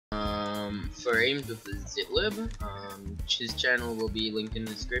Framed with the Zitlib. His channel will be linked in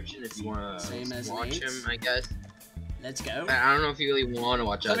the description if you wanna watch him, I guess. Let's go. I don't know if you really want to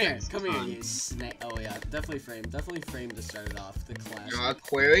watch. Come here, you snake. Oh yeah, definitely frame to start it off. The class.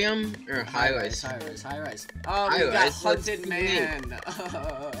 Aquarium or high rise? High rise. Oh, we got hunted man.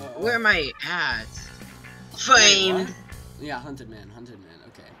 Where am I at? Framed. Wait, yeah, hunted man.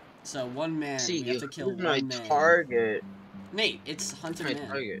 Okay. So one man. See, you have to kill one my man. Target. Nate, it's hunted man.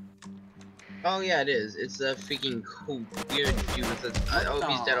 Target. Oh yeah, it is. It's a freaking cool weird dude with a. Oh,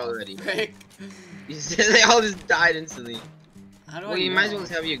 he's dead already. Frick. They all just died instantly. How do well, you might as well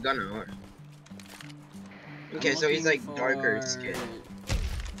have your gun out. Okay, so he's like darker skin.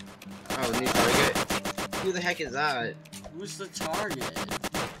 Oh, new target. Who the heck is that? Who's the target?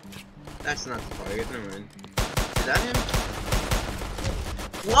 That's not the target. Never mind. Is that him?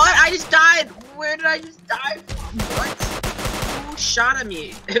 What? I just died. Where did I just die from? What? Who shot at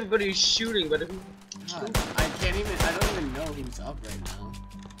me? Everybody's shooting, but who? I can't even. I don't even know who's up right now.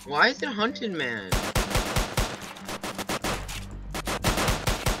 Why is it hunted man?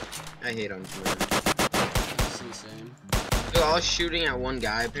 I hate hunted man. It's insane. They're all shooting at one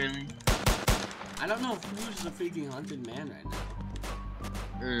guy apparently. I don't know who's the freaking hunted man right now.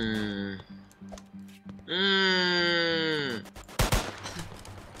 Oh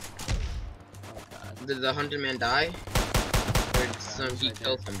god. Did the hunted man die? Or did he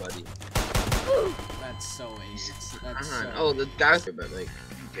kill somebody? That's so AIDS. That's so oh, the guys are but like.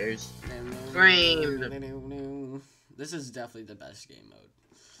 Cares. Framed. This is definitely the best game mode.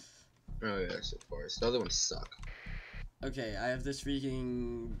 Oh yes, of course. The other ones suck. Okay, I have this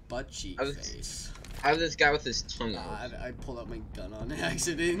freaking butt cheek face. I have this guy with his tongue out. I pulled out my gun on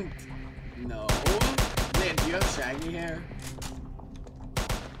accident. No. Man, do you have shaggy hair?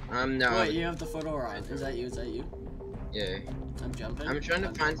 No. Wait, you have the photo on. Is that you? Is that you? Yeah. I'm jumping. I'm trying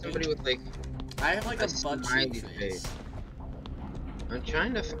to find somebody with like. I have like a butt cheek face. I'm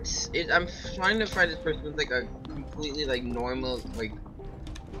trying to find this person with like a completely like normal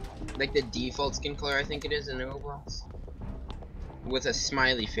like the default skin color I think it is in Roblox, with a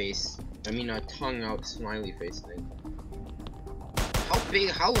smiley face. I mean a tongue out smiley face thing.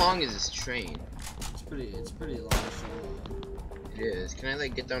 How long is this train? It's pretty long. It is. Can I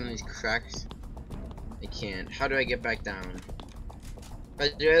like get down these cracks? I can't. How do I get back down?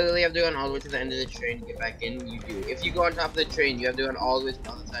 But do I really have to go all the way to the end of the train to get back in? You do. If you go on top of the train, you have to go all the way to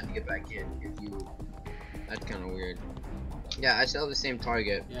the other side to get back in. That's kind of weird. Yeah, I still have the same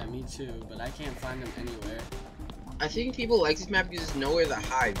target. Yeah, me too, but I can't find them anywhere. I think people like this map because there's nowhere to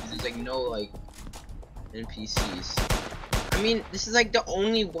hide. Because there's like no like NPCs. I mean, this is like the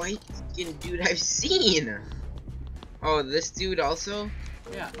only white skin dude I've seen. Oh, this dude also?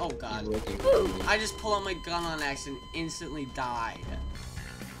 Yeah. Oh god. I just pulled out my gun on accident, instantly died.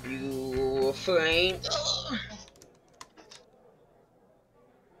 You framed.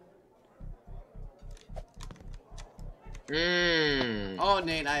 Oh,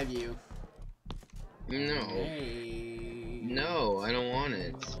 Nate, I have you. No. Hey. No, I don't want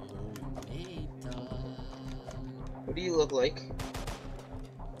it. Nate, what do you look like?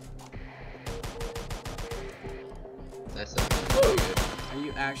 That's not really good. Are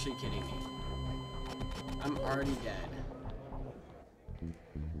you actually kidding me? I'm already dead.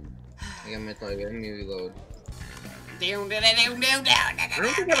 I got my target. Let me reload. I I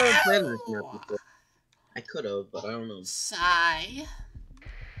don't think I've ever played this map before. I could have, but I don't know. Sigh.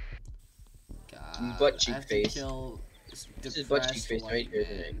 God. Butt cheek face. This is butt cheek face right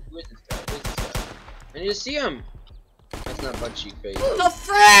here. Who is this guy? Who is this guy? I need to see him. That's not butt cheek face. The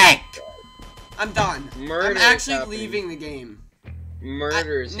frick! I'm done. Murder I'm actually leaving the game.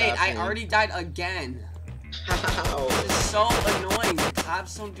 Murders Nate, happening. I already died again. How? This is so annoying. The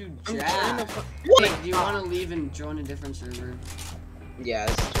cops don't do jack. Nate, do you want to leave and join a different server? Yeah,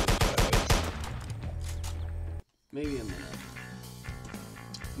 this is true. Maybe a minute.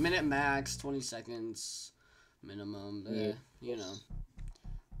 Minute max, 20 seconds minimum. You know,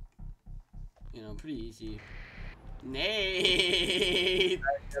 pretty easy. Nate!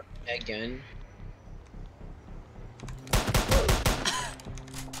 Again.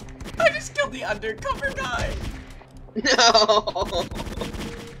 I just killed the undercover guy! No!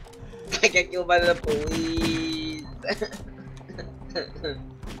 I got killed by the police!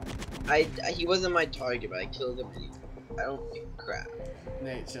 He wasn't my target, but I killed him anyway. I don't give a crap.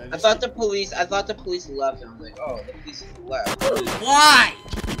 Nate, I thought the police left, and I was like, oh, the police left. Why?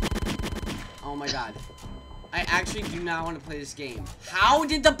 Oh my god. I actually do not want to play this game. How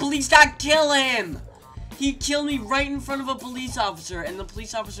did the police not kill him? He killed me right in front of a police officer, and the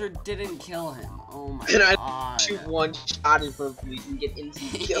police officer didn't kill him. Oh my Can god. I shoot one shot in front of police and get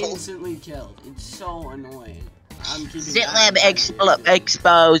instantly killed? Instantly killed. It's so annoying. I'm keeping Zitlib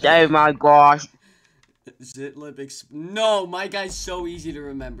exposed. Oh my gosh. Zitlib no, my guy's so easy to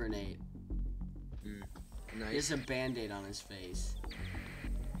remember, Nate. Nice. He has a band-aid on his face.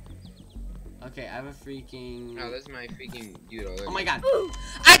 Okay, I have a freaking... Oh, that's my freaking dude already. Oh my god.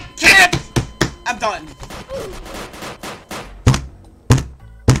 I can't! I'm done.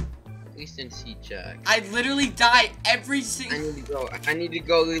 At least in see Jack. I literally die every single... I need to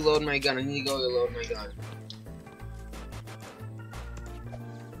go reload my gun.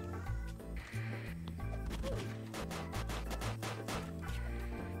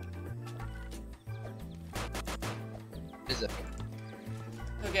 Is it?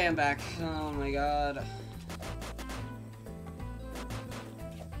 Okay, I'm back. Oh my god.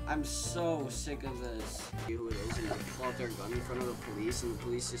 I'm so sick of this. Who it is, and they pull out their gun in front of the police, and the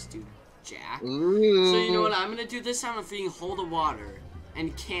police just do jack. Ooh. So you know what I'm gonna do this time? I'm freaking hold the water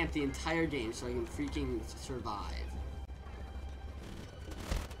and camp the entire game so I can freaking survive.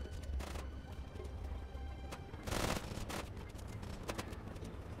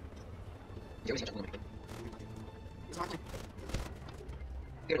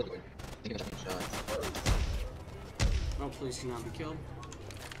 No police cannot be killed.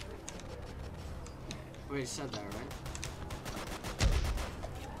 Wait, I said that,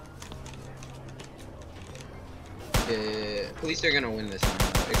 right? Police are gonna win this one.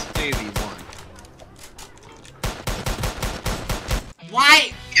 It's 3v1.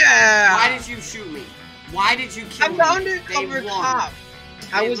 Why? Yeah! Why did you shoot me? Why did you kill me? I'm the undercover cop.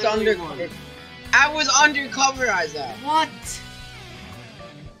 I was undercover. I was undercover, Isaac. What?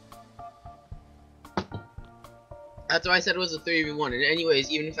 That's why I said it was a 3v1. And anyways,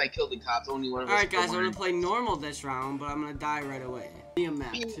 even if I killed the cops, only one of us. Alright guys, I'm gonna play normal this round, but I'm gonna die right away. Be a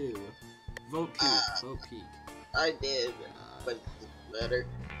map too. Vote peak. Vote peak. I did, but it's better.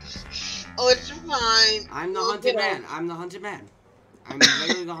 Oh, it's fine. I'm the hunted man. I'm the hunted man. I'm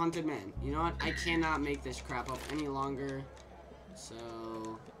literally the hunted man. You know what? I cannot make this crap up any longer. So.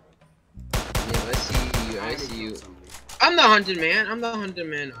 Yeah, I see you. I see you. I'm the hunted man. I'm the hunted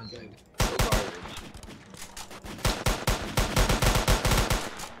man. I was like, so garbage.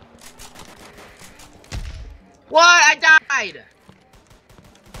 What? I died.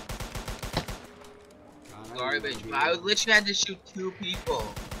 Garbage. I literally had to shoot 2 people.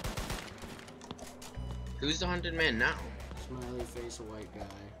 Who's the hunted man now? Smiley face, a white guy.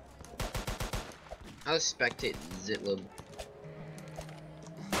 I'll spectate Zitlib.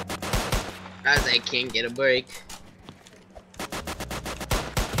 As I can't get a break.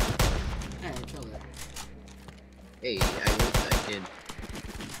 Hey, I killed it. Hey, I knew that kid.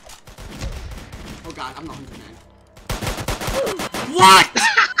 Oh god, I'm the hunted man. What?!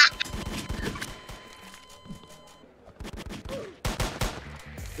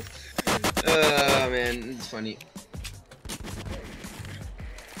 Oh man, it's funny.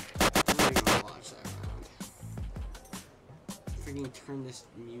 I'm not even gonna watch that round. Freaking turn this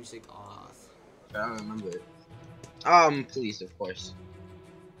music off. I don't remember it. Please, of course.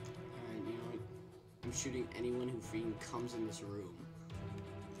 Alright, you know what? I'm shooting anyone who freaking comes in this room.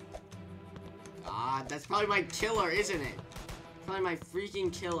 God, that's probably my killer, isn't it? Probably my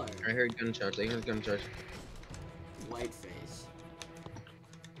freaking killer. I heard gunshots. I heard gunshots. White face.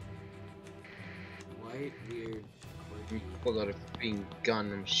 White, weird, quirky. Pull out a freaking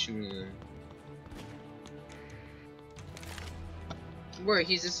gun. I'm shooting them. Where?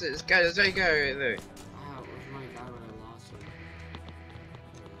 He's just this guy. This right guy right there. Wow, where's my guy when I lost him?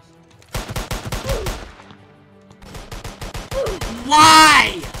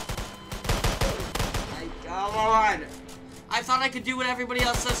 Why? Come on! I thought I could do what everybody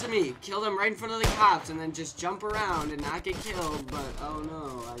else says to me. Kill them right in front of the cops and then just jump around and not get killed, but oh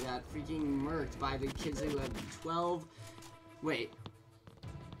no, I got freaking murked by the kids who had 12... Wait.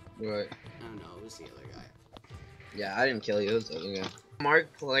 What? Oh no, it was the other guy. Yeah, I didn't kill you. It was the other guy.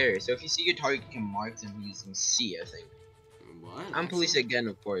 Mark player. So if you see your target, you can mark them using C, I think. What? I'm police again,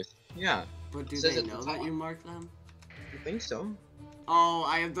 of course. Yeah. But do they know that you marked them? I think so. Oh,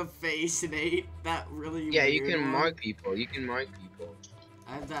 I have the face, Nate. That really Yeah, you weird can one. mark people. You can mark people.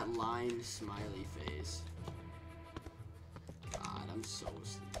 I have that line smiley face. God, I'm so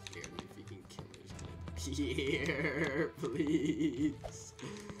scared my freaking killer's gonna be here, please.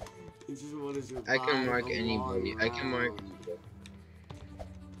 I just want to survive. I can mark a anybody. long I can mark round. people.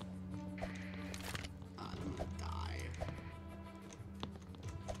 God, I'm gonna die.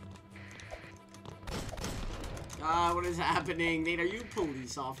 God, what is happening? Nate, are you a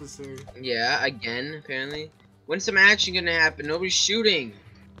police officer? Yeah, again, apparently. When's some action gonna happen? Nobody's shooting.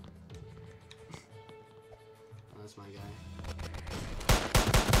 Oh, that's my guy.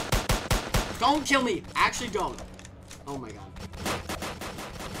 Don't kill me! Actually, don't. Oh my god.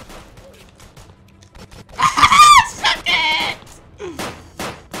 Suck it!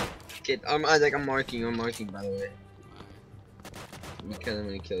 Kid, I'm marking by the way. Because I'm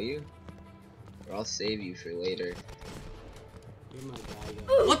gonna kill you. Or I'll save you for later. Where'd my guy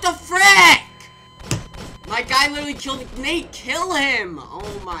go? What the frick? My guy literally killed me. Nate, kill him!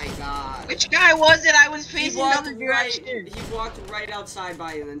 Oh my god. Which guy was it? I was facing another direction. He walked right outside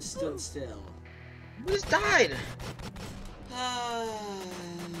by you and then stood still. Who just died?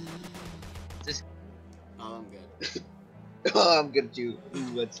 Just. Oh, I'm good. Oh, I'm good too.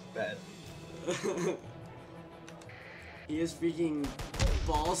 Ooh, that's bad. He is freaking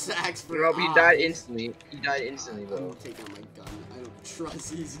ball sacks for Rob, he died instantly. He died instantly, though. I'm taking out my gun. I don't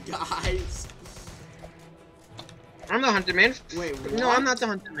trust these guys. I'm the hunter man. Wait, what? No, I'm not the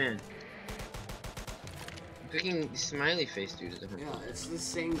hunter man. Freaking smiley face dude is the hunter. Yeah, it's the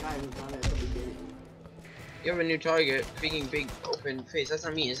same guy who got it at the beginning. You have a new target. Freaking big open face. That's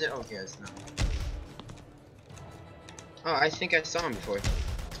not me, is it? Okay, it's not. Oh, I think I saw him before.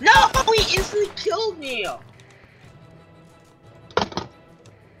 No! He instantly killed me!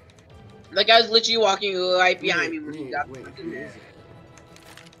 That guy's literally walking right behind me when he got. Wait, who is it?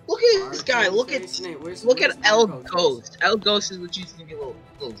 Look at this guy. Look at El Ghost. El Ghost is what you think a little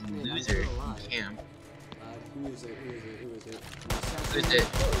loser camp. Who is it? Who is it? Who is it?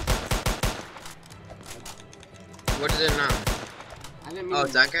 What is it now? I didn't mean oh,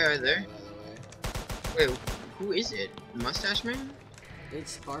 it's that guy right there? By the way. Wait, who is it? Mustache man?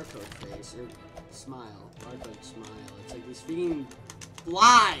 It's barcode face or smile. Barcode smile. It's like this freaking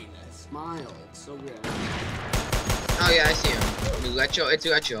blind smile. It's so weird. Oh yeah, I see him. It's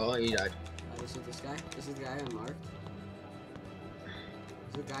Ugacho. Oh, he died. This is this guy. This is the guy unmarked.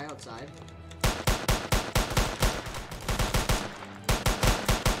 Is the guy outside?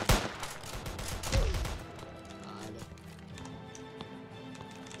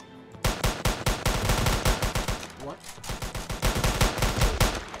 What?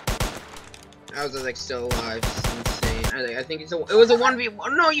 I was like still alive. It's insane. I think it was a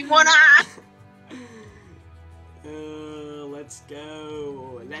 1v1. No, you won! Ah! Let's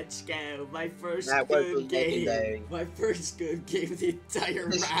go. Let's go. My first that good game. My first good game the entire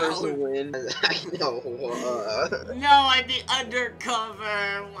His round. first win. I know. No, I'm the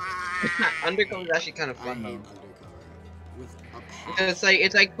undercover. Undercover is actually kind of fun I hate though. undercover with a passion.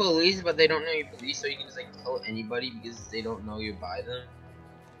 It's like police, but they don't know you're police, so you can just like kill anybody because they don't know you're by them.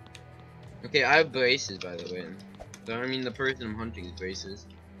 Okay, I have braces by the way. So I mean the person I'm hunting is braces.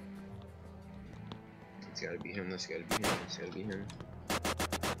 It's gotta be him, that's gotta be him, that's gotta be him.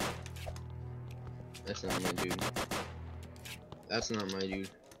 That's not my dude. That's not my dude.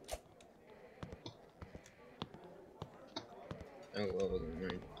 Oh, that wasn't my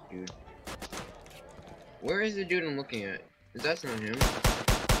dude. Where is the dude I'm looking at? That's not him.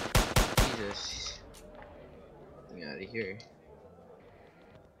 Jesus. Get out of here.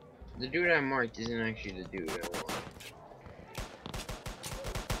 The dude I marked isn't actually the dude I want.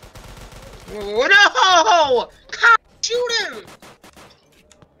 Whoa, no! Shoot him!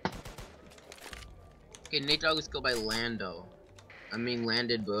 Okay, Nate Dogg, let's go by Lando. I mean,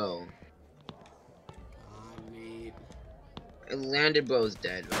 Landed Bro. Nate. Landed Bro's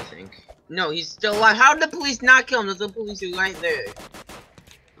dead, I think. No, he's still alive. How did the police not kill him? There's the police are right there.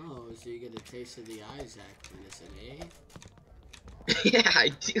 Oh, so you get a taste of the Isaac medicine, eh? Yeah,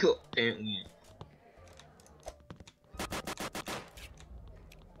 I do, apparently.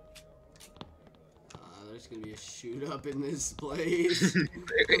 There's gonna be a shoot up in this place.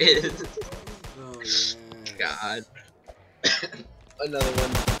 There is. Oh, yeah. God. Another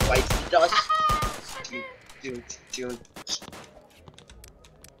one bites the dust.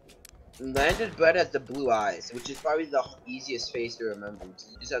 Landed Bread has the blue eyes, which is probably the easiest face to remember.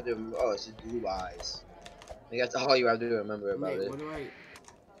 You just have to remember, oh, it's just blue eyes. Like, that's all you have to remember about it. What do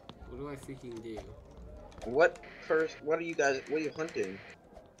I freaking do? What are you guys, what are you hunting?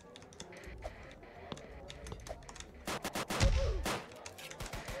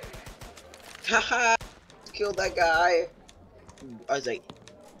 Haha! Killed that guy! I was like,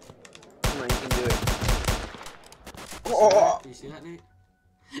 come on, you can do it. Oh! Do you see that, Nate?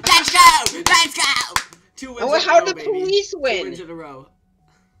 Let's go! Let's go! 2 wins in a row, How did the baby. police 2 win? wins in a row.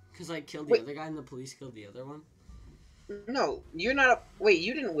 Because I killed the other guy and the police killed the other one. No, you're not a. Wait,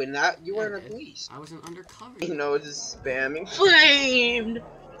 you didn't win that. You weren't a police. I was an undercover. You know, just spamming. Flamed!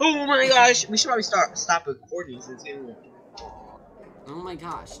 Oh my gosh, we should probably stop recording since it's Oh my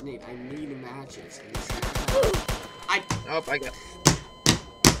gosh, Nate, I need matches. I got.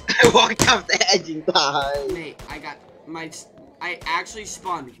 I walked off the edge and died. Nate, I actually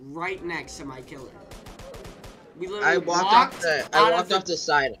spawned right next to my killer. We literally walked off the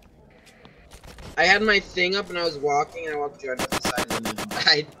side. I had my thing up and I was walking and I walked right off the side and then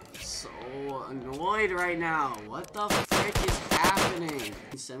died. So annoyed right now. What the frick is happening?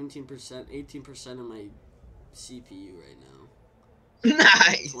 17%, 18% of my CPU right now.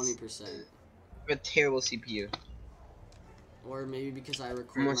 Nice. 20%. A terrible CPU. Or maybe because I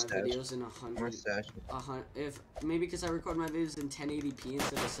record my videos in 100. Maybe because I record my videos in 1080p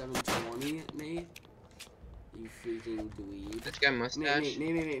instead of 720, Nate. You freaking dweeb. This guy mustache.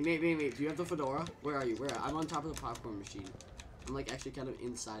 Nate, do you have the fedora? Where are you? I'm on top of the popcorn machine. I'm like actually kind of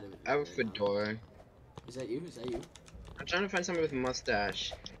inside of it. I have a fedora. Is that you? I'm trying to find somebody with a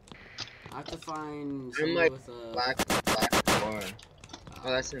mustache. I have to find someone like with a black fedora. Oh,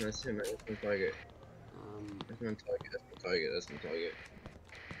 that's him. That's my target. That's my target.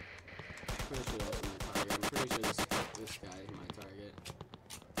 Pretty sure that's my target. I'm pretty sure this guy is my target.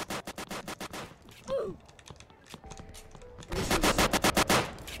 Pretty sure this.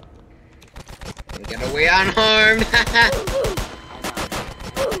 Get away unharmed!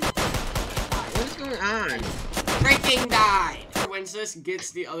 What is going on? Freaking died! When this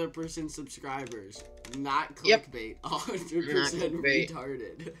gets the other person's subscribers. Not clickbait. 100%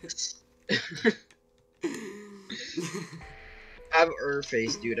 retarded. I have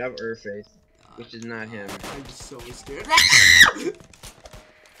face, dude. I have face. Which is not him. I'm so scared.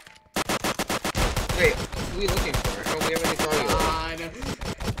 Wait, who are we looking for? How do we have any target? God.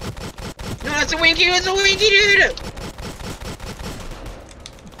 No, that's a winky! It's a winky, dude!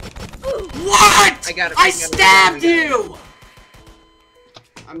 What? I got it. I stabbed you!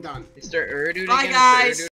 I'm done. Mr. Urdu. Bye, guys.